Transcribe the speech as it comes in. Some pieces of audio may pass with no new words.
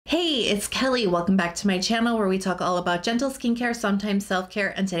It's Kelly. Welcome back to my channel where we talk all about gentle skincare, sometimes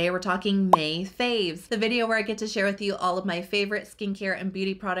self-care, and today we're talking May faves, the video where I get to share with you all of my favorite skincare and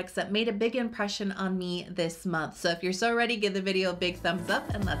beauty products that made a big impression on me this month. So if you're so ready, give the video a big thumbs up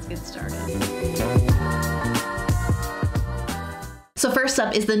and let's get started. So first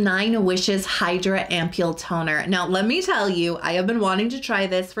up is the 9Wishes Hydra Ampoule Toner. Now let me tell you, I have been wanting to try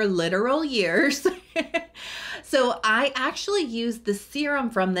this for literal years. So I actually used the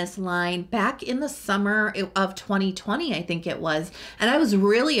serum from this line back in the summer of 2020, I think it was. And I was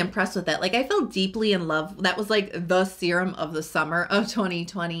really impressed with it. Like I fell deeply in love. That was like the serum of the summer of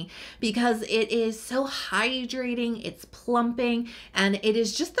 2020 because it is so hydrating, it's plumping, and it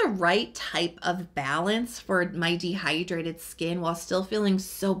is just the right type of balance for my dehydrated skin while still feeling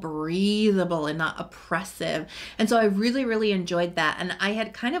so breathable and not oppressive. And so I really, really enjoyed that. And I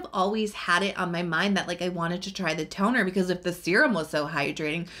had kind of always had it on my mind that like I wanted to try the toner because if the serum was so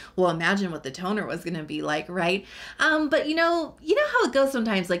hydrating, well, imagine what the toner was going to be like, right? But you know how it goes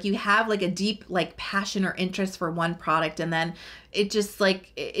sometimes, like you have like a deep like passion or interest for one product and then it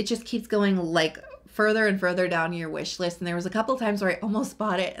just keeps going like further and further down your wish list. And there was a couple times where I almost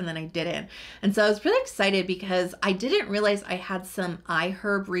bought it and then I didn't. And so I was really excited because I didn't realize I had some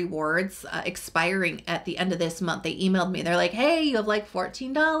iHerb rewards expiring at the end of this month. They emailed me. They're like, hey, you have like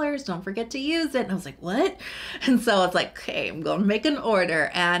 $14. Don't forget to use it. And I was like, what? And so I was like, okay, I'm going to make an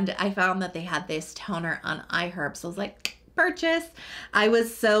order. And I found that they had this toner on iHerb. So I was like, purchase. I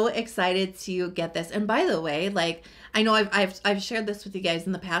was so excited to get this. And by the way, like, I know I've shared this with you guys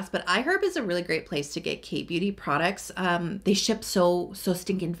in the past, but iHerb is a really great place to get kbeauty products. They ship so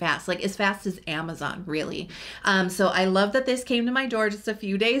stinking fast, like as fast as Amazon, really. So I love that this came to my door just a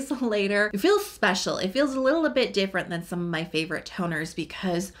few days later. It feels special. It feels a little bit different than some of my favorite toners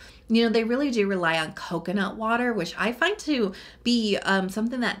because you know, they really do rely on coconut water, which I find to be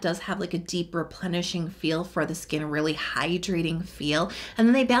something that does have like a deep replenishing feel for the skin, a really hydrating feel. And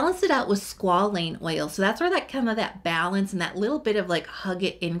then they balance it out with squalane oil. So that's where that kind of that balance and that little bit of like hug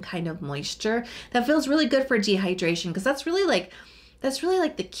it in kind of moisture that feels really good for dehydration because that's really like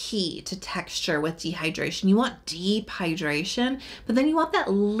the key to texture with dehydration. You want deep hydration, but then you want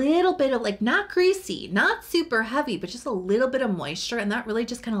that little bit of like, not greasy, not super heavy, but just a little bit of moisture. And that really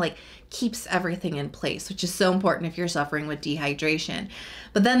just kind of like keeps everything in place, which is so important if you're suffering with dehydration.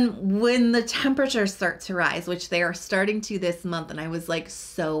 But then when the temperatures start to rise, which they are starting to this month, and I was like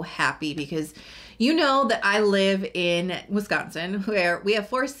so happy because you know that I live in Wisconsin where we have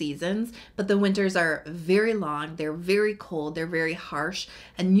 4 seasons, but the winters are very long, they're very cold, they're very harsh.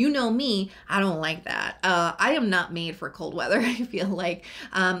 And you know me, I don't like that. I am not made for cold weather, I feel like.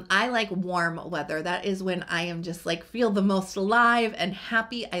 I like warm weather. That is when I am just like feel the most alive and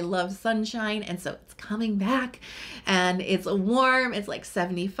happy. I love sunshine. And so it's coming back and it's warm. It's like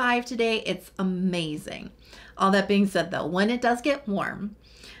 75 today. It's amazing. All that being said though, when it does get warm,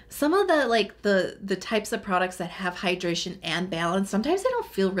 some of the like the types of products that have hydration and balance, sometimes they don't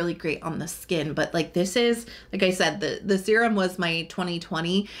feel really great on the skin, but like this is, like I said, the serum was my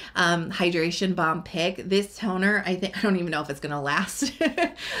 2020 hydration bomb pick. This toner, I don't even know if it's gonna last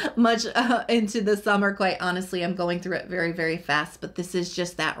much into the summer, quite honestly. I'm going through it very, very fast, but this is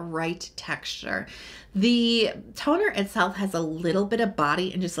just that right texture. The toner itself has a little bit of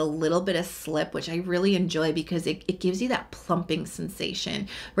body and just a little bit of slip, which I really enjoy because it gives you that plumping sensation.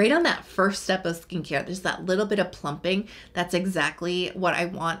 Right on that first step of skincare, there's that little bit of plumping. That's exactly what I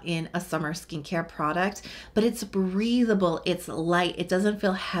want in a summer skincare product, but it's breathable, it's light, it doesn't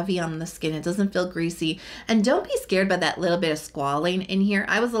feel heavy on the skin, it doesn't feel greasy. And don't be scared by that little bit of squalane in here.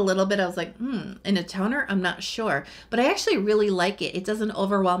 I was like, in a toner, I'm not sure, but I actually really like it. It doesn't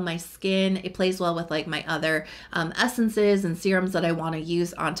overwhelm my skin. It plays well with like my other essences and serums that I want to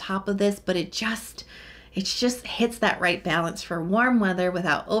use on top of this, but it just hits that right balance for warm weather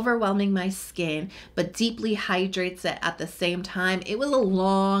without overwhelming my skin, but deeply hydrates it at the same time. It was a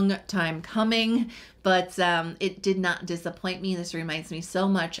long time coming, but it did not disappoint me. This reminds me so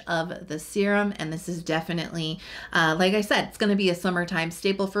much of the serum, and this is definitely, like I said, it's going to be a summertime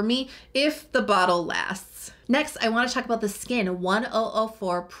staple for me if the bottle lasts. Next, I want to talk about the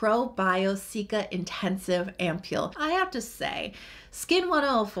SKIN1004 Probio-Cica Intensive Ampoule. I have to say,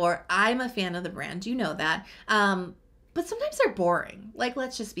 SKIN1004, I'm a fan of the brand, you know that. But sometimes they're boring. Like,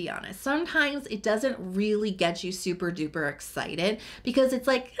 let's just be honest. Sometimes it doesn't really get you super duper excited because it's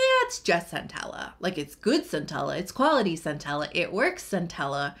like, it's just Centella. Like, it's good Centella. It's quality Centella. It works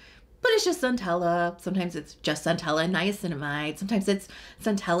Centella. but it's just Centella. Sometimes it's just Centella and niacinamide. Sometimes it's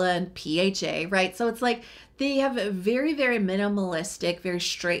Centella and PHA, right? So it's like they have very, very minimalistic, very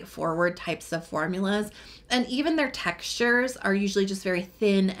straightforward types of formulas. And even their textures are usually just very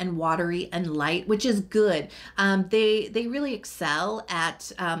thin and watery and light, which is good. They really excel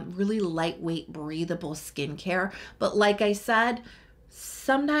at really lightweight, breathable skincare. But like I said,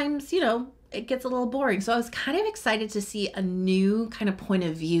 sometimes, you know, it gets a little boring. So I was kind of excited to see a new kind of point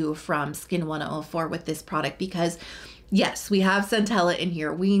of view from SKIN1004 with this product, because yes, we have Centella in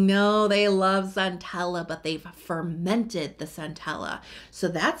here. We know they love Centella, but they've fermented the Centella. So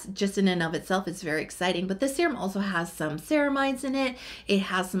that's just in and of itself is very exciting. But this serum also has some ceramides in it. It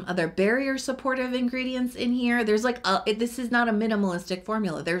has some other barrier supportive ingredients in here. There's like, this is not a minimalistic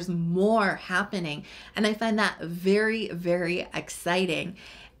formula. There's more happening. And I find that very, very exciting.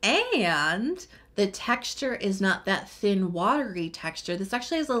 And the texture is not that thin, watery texture. This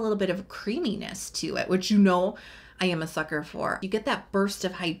actually has a little bit of creaminess to it, which, you know, I am a sucker for. You get that burst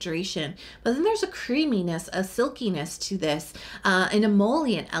of hydration, but then there's a creaminess, a silkiness to this, an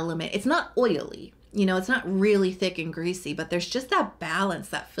emollient element. It's not oily. You know, it's not really thick and greasy, but there's just that balance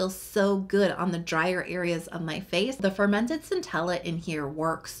that feels so good on the drier areas of my face. The fermented Centella in here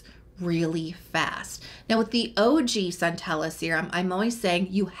works really fast. Now with the OG Centella serum, I'm always saying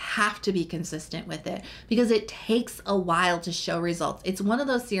you have to be consistent with it because it takes a while to show results. It's one of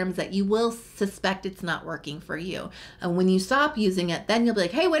those serums that you will suspect it's not working for you. And when you stop using it, then you'll be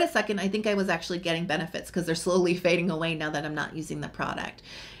like, hey, wait a second, I think I was actually getting benefits because they're slowly fading away now that I'm not using the product.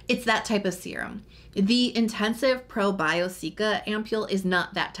 It's that type of serum. The intensive Probio-Cica Ampoule is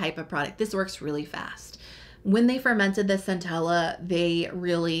not that type of product. This works really fast. When they fermented the Centella, they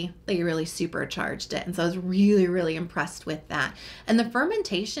really supercharged it. And so I was really, really impressed with that. And the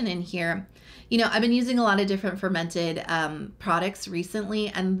fermentation in here, you know, I've been using a lot of different fermented products recently,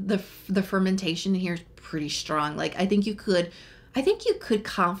 and the fermentation here is pretty strong. Like I think you could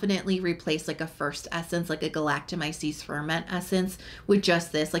confidently replace like a first essence, like a Galactomyces ferment essence with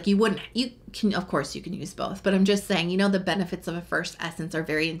just this. Like of course you can use both, but I'm just saying, you know, the benefits of a first essence are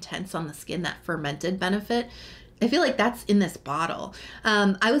very intense on the skin, that fermented benefit. I feel like that's in this bottle.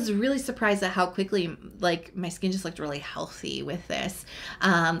 I was really surprised at how quickly like my skin just looked really healthy with this.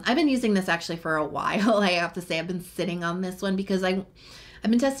 I've been using this actually for a while. I have to say I've been sitting on this one because I've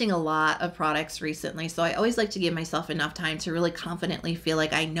been testing a lot of products recently, so I always like to give myself enough time to really confidently feel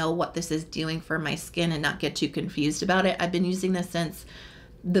like I know what this is doing for my skin and not get too confused about it. I've been using this since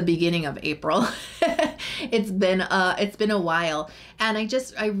the beginning of April. It's been a while, and I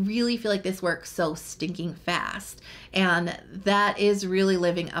really feel like this works so stinking fast, and that is really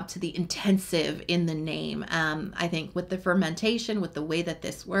living up to the intensive in the name. I think with the fermentation, with the way that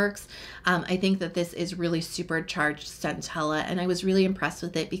this works, I think that this is really supercharged Centella, and I was really impressed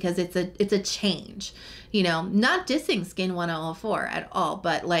with it because it's a change. You know, not dissing SKIN1004 at all,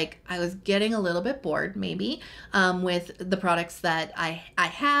 but like I was getting a little bit bored maybe with the products that I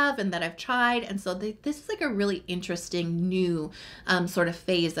have and that I've tried, and so this is like a really interesting new sort of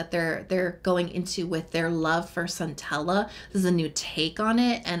phase that they're going into with their love for Centella. This is a new take on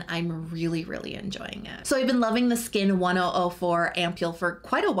it, and I'm really, really enjoying it. So I've been loving the SKIN1004 Ampoule for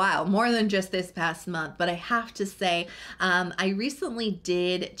quite a while, more than just this past month, but I have to say I recently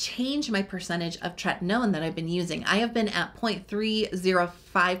did change my percentage of tretinoin that I've been using. I have been at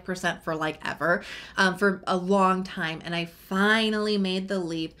 0.305% for like ever, for a long time, and I finally made the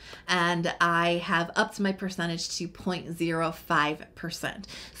leap and I have upped my percentage to 0.05%.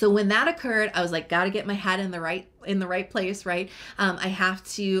 So when that occurred, I was like, gotta get my head in the right place, right? I have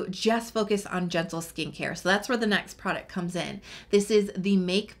to just focus on gentle skincare. So that's where the next product comes in. This is the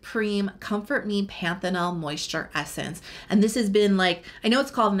Make Preme Comfort Me Panthenol Moisture Essence. And this has been like, I know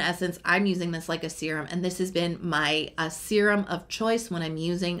it's called an essence. I'm using this like a serum, and this has been my serum of choice when I'm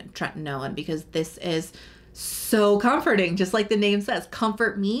using tretinoin, because this is so comforting, just like the name says,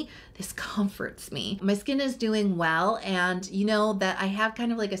 comfort me. This comforts me. My skin is doing well, and you know that I have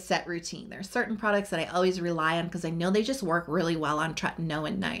kind of like a set routine. There's certain products that I always rely on because I know they just work really well on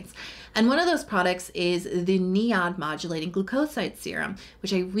tretinoin nights. And one of those products is the Neod Modulating Glucoside Serum,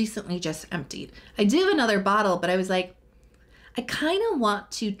 which I recently just emptied. I do have another bottle, but I was like, I kind of want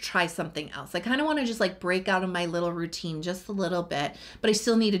to try something else. I kind of want to just like break out of my little routine just a little bit, but I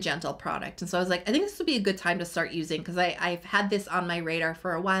still need a gentle product. And so I was like, I think this would be a good time to start using, because I've had this on my radar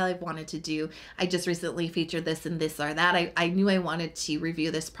for a while. I've wanted to do, I just recently featured this and this or that. I knew I wanted to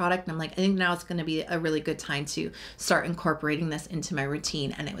review this product, and I'm like, I think now it's going to be a really good time to start incorporating this into my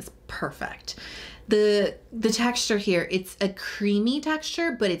routine, and it was perfect. The texture here, it's a creamy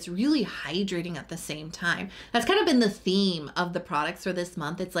texture, but it's really hydrating at the same time. That's kind of been the theme of the products for this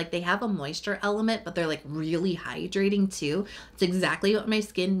month. It's like they have a moisture element, but they're like really hydrating too. It's exactly what my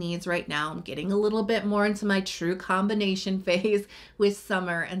skin needs right now. I'm getting a little bit more into my true combination phase with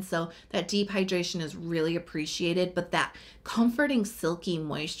summer, and so that deep hydration is really appreciated, but that comforting silky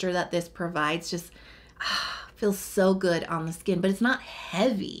moisture that this provides just feels so good on the skin, but it's not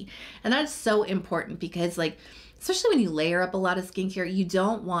heavy. And that's so important because, like, especially when you layer up a lot of skincare, you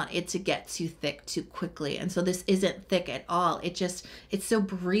don't want it to get too thick too quickly. And so this isn't thick at all. It's so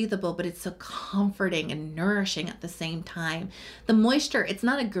breathable, but it's so comforting and nourishing at the same time. The moisture, it's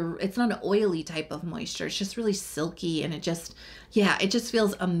not an oily type of moisture. It's just really silky, and it just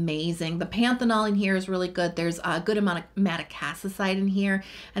feels amazing. The Panthenol in here is really good. There's a good amount of Madagascar in here,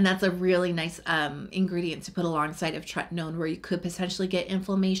 and that's a really nice ingredient to put alongside of tretinoin, where you could potentially get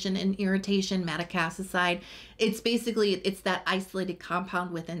inflammation and irritation. Madagascar, it's that isolated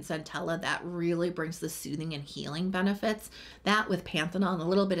compound within Centella that really brings the soothing and healing benefits. That with Panthenol and a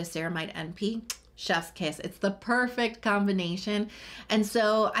little bit of ceramide NP, chef's kiss. It's the perfect combination. And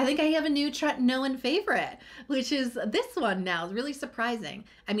so I think I have a new tretinoin favorite, which is this one now. It's really surprising.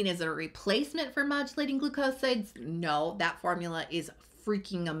 I mean, is it a replacement for modulating glucosides? No, that formula is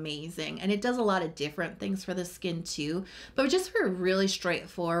freaking amazing, and it does a lot of different things for the skin too, but just for a really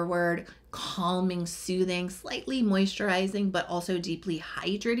straightforward, calming, soothing, slightly moisturizing, but also deeply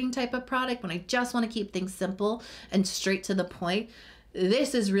hydrating type of product, when I just want to keep things simple and straight to the point,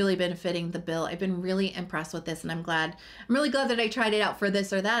 this has really been fitting the bill. I've been really impressed with this, and I'm really glad that I tried it out for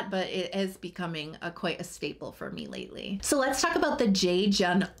this or that, but it is becoming quite a staple for me lately. So let's talk about the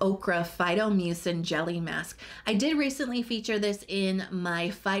Jayjun Okra Phyto-Mucin Jelly Mask. I did recently feature this in my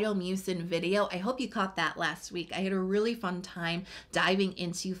Phyto-Mucin video. I hope you caught that last week. I had a really fun time diving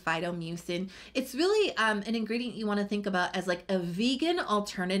into Phyto-Mucin. It's really an ingredient you want to think about as like a vegan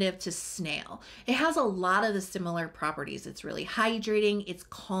alternative to snail. It has a lot of the similar properties. It's really hydrating, it's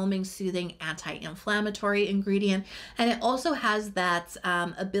calming, soothing, anti-inflammatory ingredient, and it also has that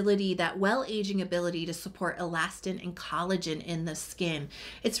ability, that well-aging ability to support elastin and collagen in the skin.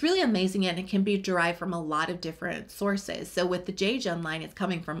 It's really amazing, and it can be derived from a lot of different sources. So with the Jayjun line, it's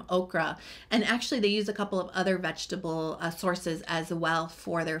coming from okra, and actually they use a couple of other vegetable sources as well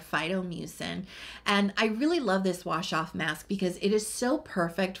for their Phyto-Mucin. And I really love this wash-off mask because it is so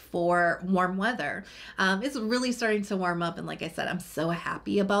perfect for warm weather. It's really starting to warm up, and like I said, I'm so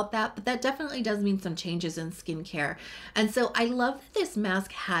happy about that, but that definitely does mean some changes in skincare. And so I love that this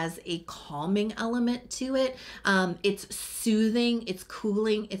mask has a calming element to it. It's soothing, it's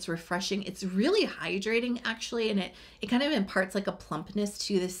cooling, it's refreshing, it's really hydrating actually, and it kind of imparts like a plumpness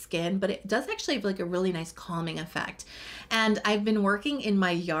to the skin, but it does actually have like a really nice calming effect. And I've been working in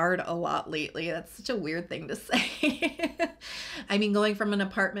my yard a lot lately. That's such a weird thing to say. I mean, going from an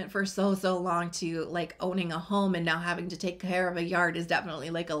apartment for so long to like owning a home and now having to take care of a yard is definitely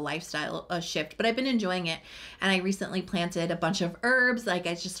like a lifestyle shift, but I've been enjoying it. And I recently planted a bunch of herbs. Like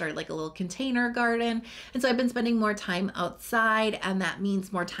I just started like a little container garden. And so I've been spending more time outside, and that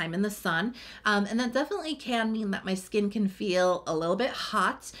means more time in the sun. And that definitely can mean that my skin can feel a little bit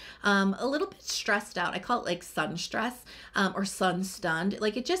hot, a little bit stressed out. I call it like sun stress, or sun stunned.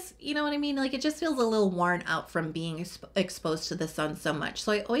 Like it just, you know what I mean? Like it just feels a little worn out from being exposed to the sun so much.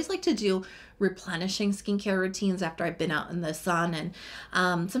 So I always like to do replenishing skincare routines after I've been out in the sun,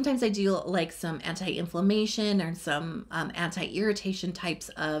 and sometimes I do like some anti-inflammation or some anti-irritation types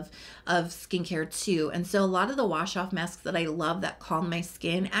of skincare too. And so a lot of the wash-off masks that I love that calm my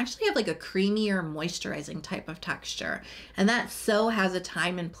skin actually have like a creamier, moisturizing type of texture, and that so has a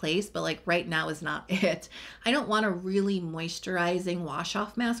time and place, but like right now is not it. I don't want a really moisturizing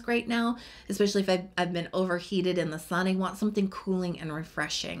wash-off mask right now, especially if I've been overheated in the sun. I want something cooling and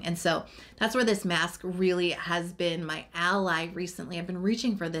refreshing, and so that's where this mask really has been my ally recently. I've been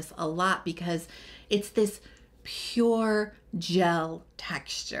reaching for this a lot because it's this pure gel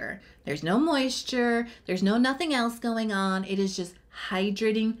texture. There's no moisture, there's nothing else going on. It is just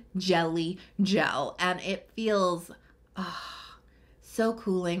hydrating jelly gel, and it feels so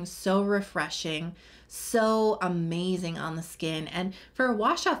cooling, so refreshing, so amazing on the skin. And for a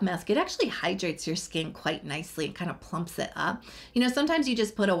wash-off mask, it actually hydrates your skin quite nicely and kind of plumps it up. You know, sometimes you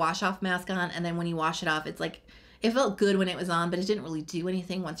just put a wash-off mask on, and then when you wash it off, it's like It felt good when it was on, but it didn't really do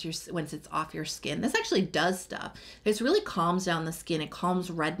anything once it's off your skin. This actually does stuff. This really calms down the skin. It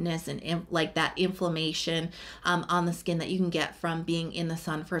calms redness and like that inflammation on the skin that you can get from being in the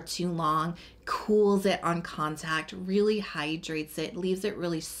sun for too long. Cools it on contact, really hydrates it, leaves it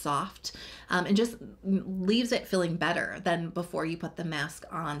really soft, and just leaves it feeling better than before you put the mask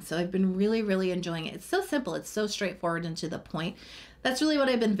on. So I've been really, really enjoying it. It's so simple. It's so straightforward and to the point. That's really what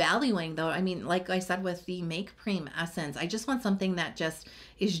I've been valuing, though. I mean, like I said with the Make Cream Essence, I just want something that just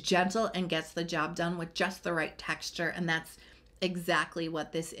is gentle and gets the job done with just the right texture, and that's exactly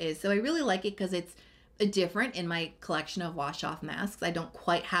what this is. So I really like it because it's different in my collection of wash off masks. I don't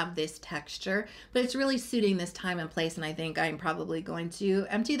quite have this texture, but it's really suiting this time and place, and I think I'm probably going to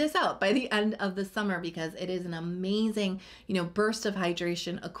empty this out by the end of the summer because it is an amazing, you know, burst of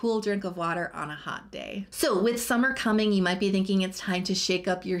hydration, a cool drink of water on a hot day. So with summer coming, you might be thinking it's time to shake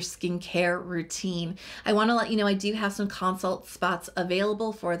up your skincare routine. I want to let you know I do have some consult spots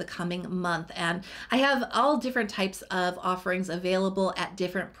available for the coming month, and I have all different types of offerings available at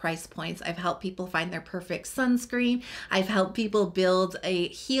different price points. I've helped people find their perfect sunscreen. I've helped people build a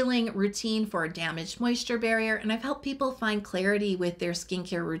healing routine for a damaged moisture barrier, and I've helped people find clarity with their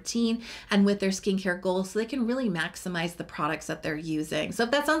skincare routine and with their skincare goals so they can really maximize the products that they're using. So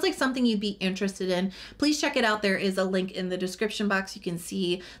if that sounds like something you'd be interested in, please check it out. There is a link in the description box. You can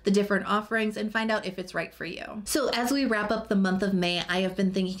see the different offerings and find out if it's right for you. So as we wrap up the month of May, I have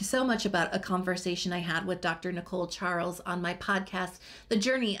been thinking so much about a conversation I had with Dr. Nicole Charles on my podcast, The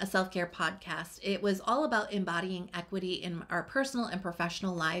Journey, a Self-Care Podcast. It was all about embodying equity in our personal and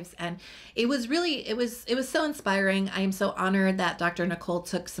professional lives, and it was so inspiring. I am so honored that Dr. Nicole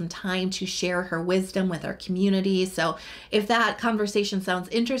took some time to share her wisdom with our community. So if that conversation sounds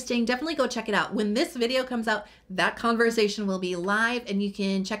interesting, definitely go check it out. When this video comes out, that conversation will be live, and you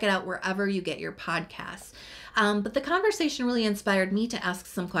can check it out wherever you get your podcasts. But the conversation really inspired me to ask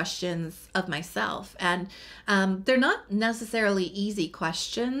some questions of myself. And they're not necessarily easy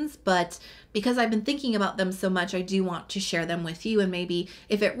questions, but because I've been thinking about them so much, I do want to share them with you. And maybe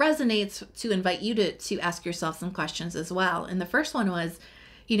if it resonates, to invite you to ask yourself some questions as well. And the first one was,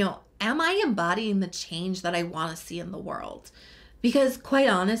 you know, am I embodying the change that I want to see in the world? Because quite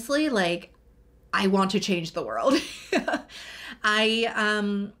honestly, like, I want to change the world.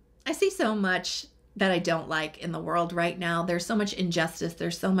 I see so much that I don't like in the world right now. There's so much injustice.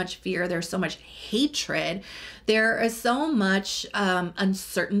 There's so much fear. There's so much hatred. There is so much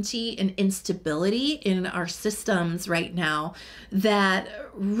uncertainty and instability in our systems right now that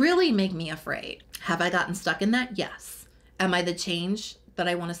really make me afraid. Have I gotten stuck in that? Yes. Am I the change that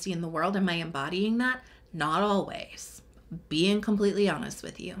I want to see in the world? Am I embodying that? Not always. Being completely honest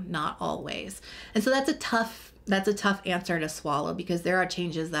with you, not always. And so that's a tough answer to swallow, because there are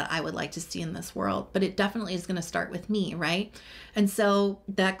changes that I would like to see in this world, but it definitely is going to start with me, right? And so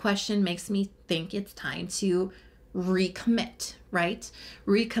that question makes me think it's time to recommit, right?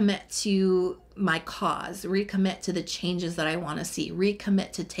 Recommit to my cause, recommit to the changes that I want to see,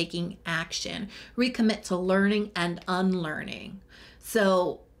 recommit to taking action, recommit to learning and unlearning.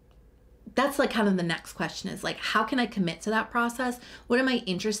 So that's like kind of the next question is like, how can I commit to that process? What am I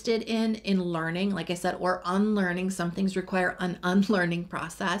interested in learning, like I said, or unlearning? Some things require an unlearning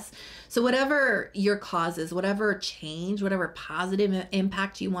process. So whatever your cause is, whatever change, whatever positive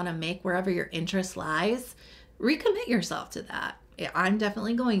impact you want to make, wherever your interest lies, recommit yourself to that. I'm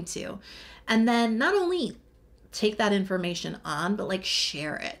definitely going to. And then not only take that information on, but like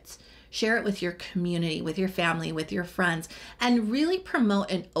share it. Share it with your community, with your family, with your friends, and really promote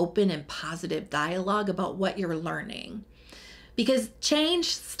an open and positive dialogue about what you're learning. Because change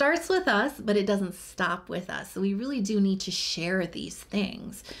starts with us, but it doesn't stop with us. So we really do need to share these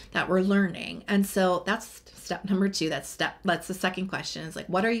things that we're learning. And so that's step number 2. That's the second question is like,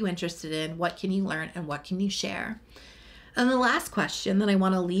 what are you interested in? What can you learn? And what can you share? And the last question that I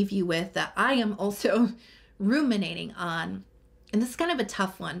want to leave you with that I am also ruminating on, and this is kind of a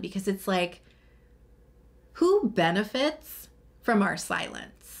tough one because it's like, who benefits from our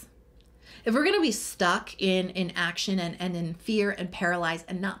silence? If we're going to be stuck in inaction and in fear and paralyzed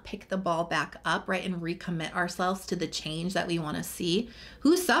and not pick the ball back up, right, and recommit ourselves to the change that we want to see,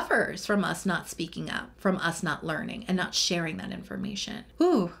 who suffers from us not speaking up, from us not learning and not sharing that information?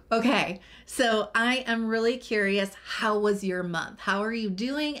 Ooh, okay. So I am really curious, how was your month? How are you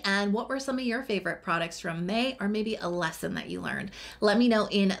doing? And what were some of your favorite products from May, or maybe a lesson that you learned? Let me know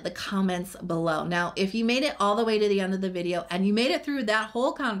in the comments below. Now, if you made it all the way to the end of the video and you made it through that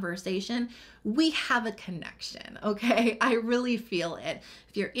whole conversation, we have a connection, okay? I really feel it.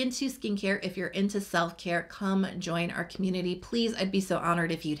 If you're into skincare, if you're into self-care, come join our community. Please, I'd be so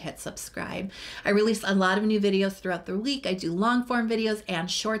honored if you'd hit subscribe. I release a lot of new videos throughout the week. I do long form videos and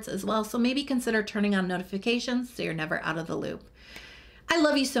shorts as well. So maybe consider turning on notifications so you're never out of the loop. I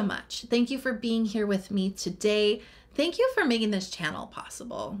love you so much. Thank you for being here with me today. Thank you for making this channel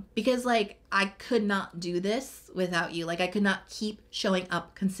possible, because like I could not do this without you. Like I could not keep showing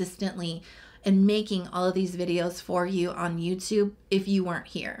up consistently and making all of these videos for you on YouTube if you weren't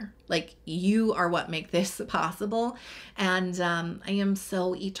here. Like you are what make this possible. And I am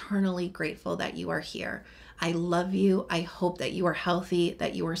so eternally grateful that you are here. I love you. I hope that you are healthy,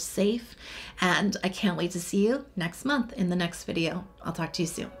 that you are safe, and I can't wait to see you next month in the next video. I'll talk to you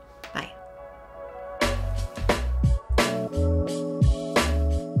soon.